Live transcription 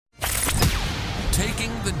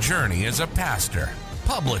taking the journey as a pastor,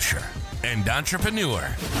 publisher, and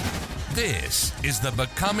entrepreneur. This is the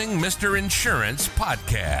Becoming Mr. Insurance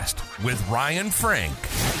podcast with Ryan Frank.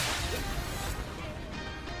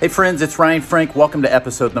 Hey friends, it's Ryan Frank. Welcome to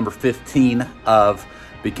episode number 15 of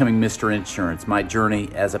Becoming Mr. Insurance, my journey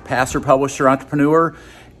as a pastor, publisher, entrepreneur,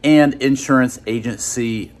 and insurance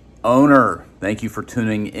agency owner. Thank you for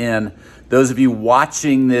tuning in. Those of you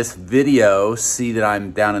watching this video see that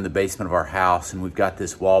I'm down in the basement of our house, and we've got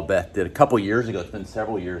this wall Beth did a couple years ago. It's been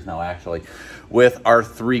several years now, actually, with our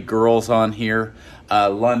three girls on here,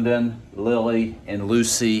 London, Lily, and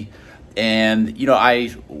Lucy. And, you know,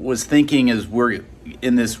 I was thinking as we're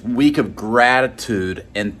in this week of gratitude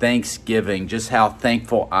and Thanksgiving, just how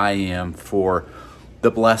thankful I am for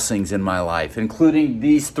the blessings in my life, including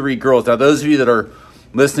these three girls. Now, those of you that are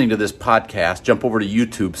listening to this podcast, jump over to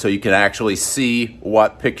YouTube so you can actually see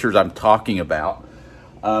what pictures I'm talking about.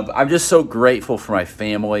 I'm just so grateful for my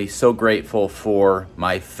family, so grateful for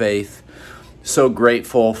my faith, so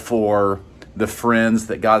grateful for the friends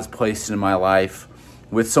that God's placed in my life.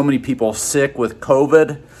 With so many people sick with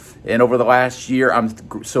COVID, and over the last year, I'm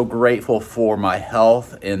so grateful for my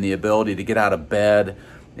health and the ability to get out of bed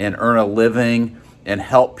and earn a living and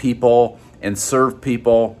help people and serve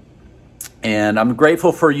people. And I'm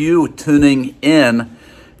grateful for you tuning in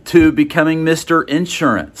to Becoming Mr.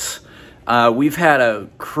 Insurance. We've had a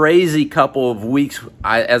crazy couple of weeks.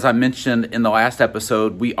 As I mentioned in the last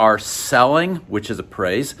episode, we are selling, which is a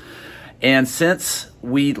praise. And since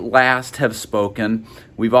we last have spoken,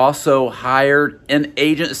 we've also hired an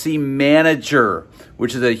agency manager,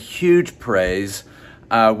 which is a huge praise.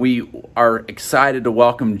 We are excited to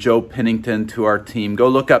welcome Joe Pennington to our team. Go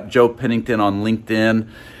look up Joe Pennington on LinkedIn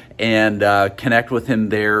and connect with him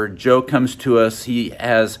there. Joe comes to us. He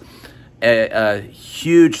has a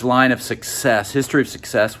huge line of success, history of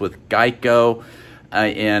success with Geico,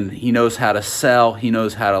 and he knows how to sell. He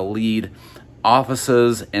knows how to lead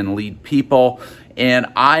offices and lead people. And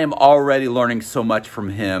I am already learning so much from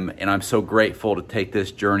him, and I'm so grateful to take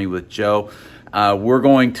this journey with Joe. We're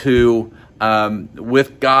going to,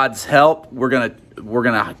 with God's help, we're going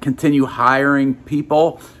to continue hiring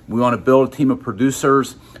people. We want to build a team of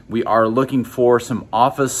producers. We are looking for some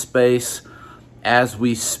office space as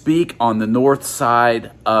we speak on the north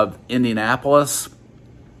side of Indianapolis.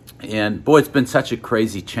 And boy, it's been such a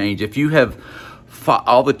crazy change. If you have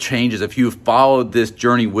all the changes, if you've followed this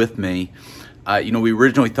journey with me, we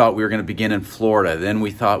originally thought we were going to begin in Florida. Then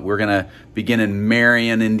we thought we were going to begin in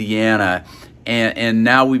Marion, Indiana. And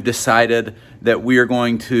now we've decided that we are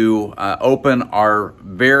going to open our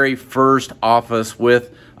very first office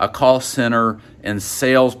with a call center and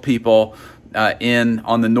salespeople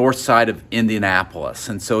on the north side of Indianapolis.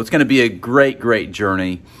 And so it's going to be a great, great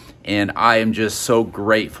journey. And I am just so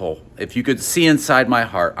grateful. If you could see inside my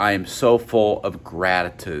heart, I am so full of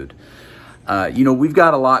gratitude. We've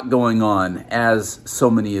got a lot going on, as so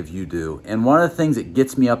many of you do. And one of the things that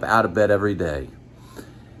gets me up out of bed every day,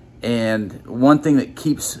 and one thing that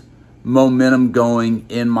keeps momentum going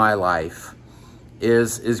in my life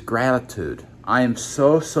is gratitude. I am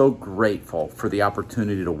so grateful for the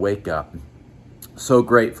opportunity to wake up. So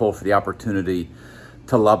grateful for the opportunity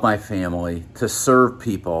to love my family, to serve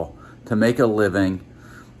people, to make a living,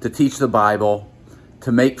 to teach the Bible,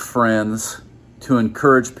 to make friends, to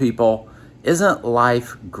encourage people. Isn't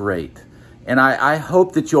life great? And I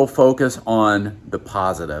hope that you'll focus on the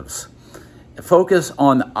positives. Focus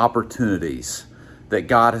on the opportunities that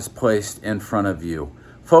God has placed in front of you.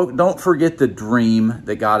 Don't forget the dream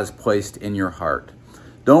that God has placed in your heart.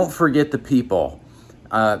 Don't forget the people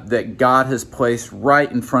that God has placed right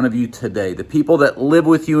in front of you today. The people that live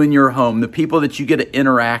with you in your home. The people that you get to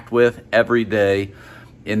interact with every day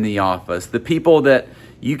in the office. The people that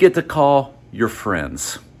you get to call your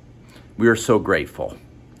friends. We are so grateful.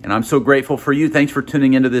 And I'm so grateful for you. Thanks for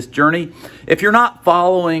tuning into this journey. If you're not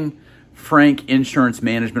following Frank Insurance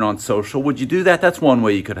Management on social, would you do that? That's one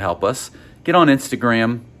way you could help us. Get on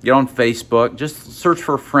Instagram, get on Facebook, just search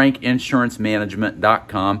for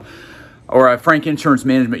frankinsurancemanagement.com or Frank Insurance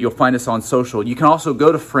Management. You'll find us on social. You can also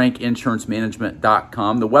go to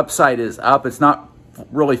frankinsurancemanagement.com. The website is up. It's not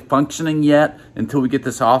really functioning yet until we get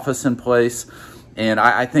this office in place. And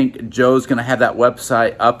I think Joe's going to have that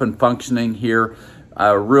website up and functioning here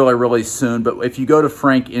really, really soon. But if you go to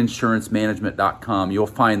frankinsurancemanagement.com, you'll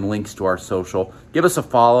find links to our social. Give us a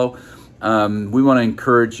follow. We want to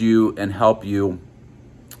encourage you and help you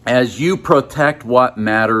as you protect what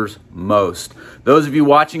matters most. Those of you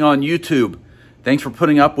watching on YouTube, thanks for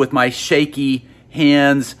putting up with my shaky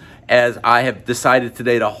hands as I have decided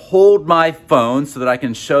today to hold my phone so that I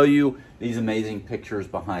can show you these amazing pictures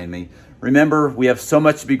behind me. Remember, we have so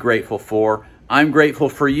much to be grateful for. I'm grateful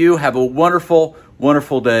for you. Have a wonderful,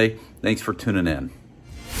 wonderful day. Thanks for tuning in.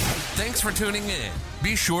 Thanks for tuning in.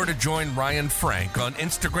 Be sure to join Ryan Frank on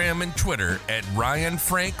Instagram and Twitter at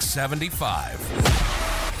RyanFrank75.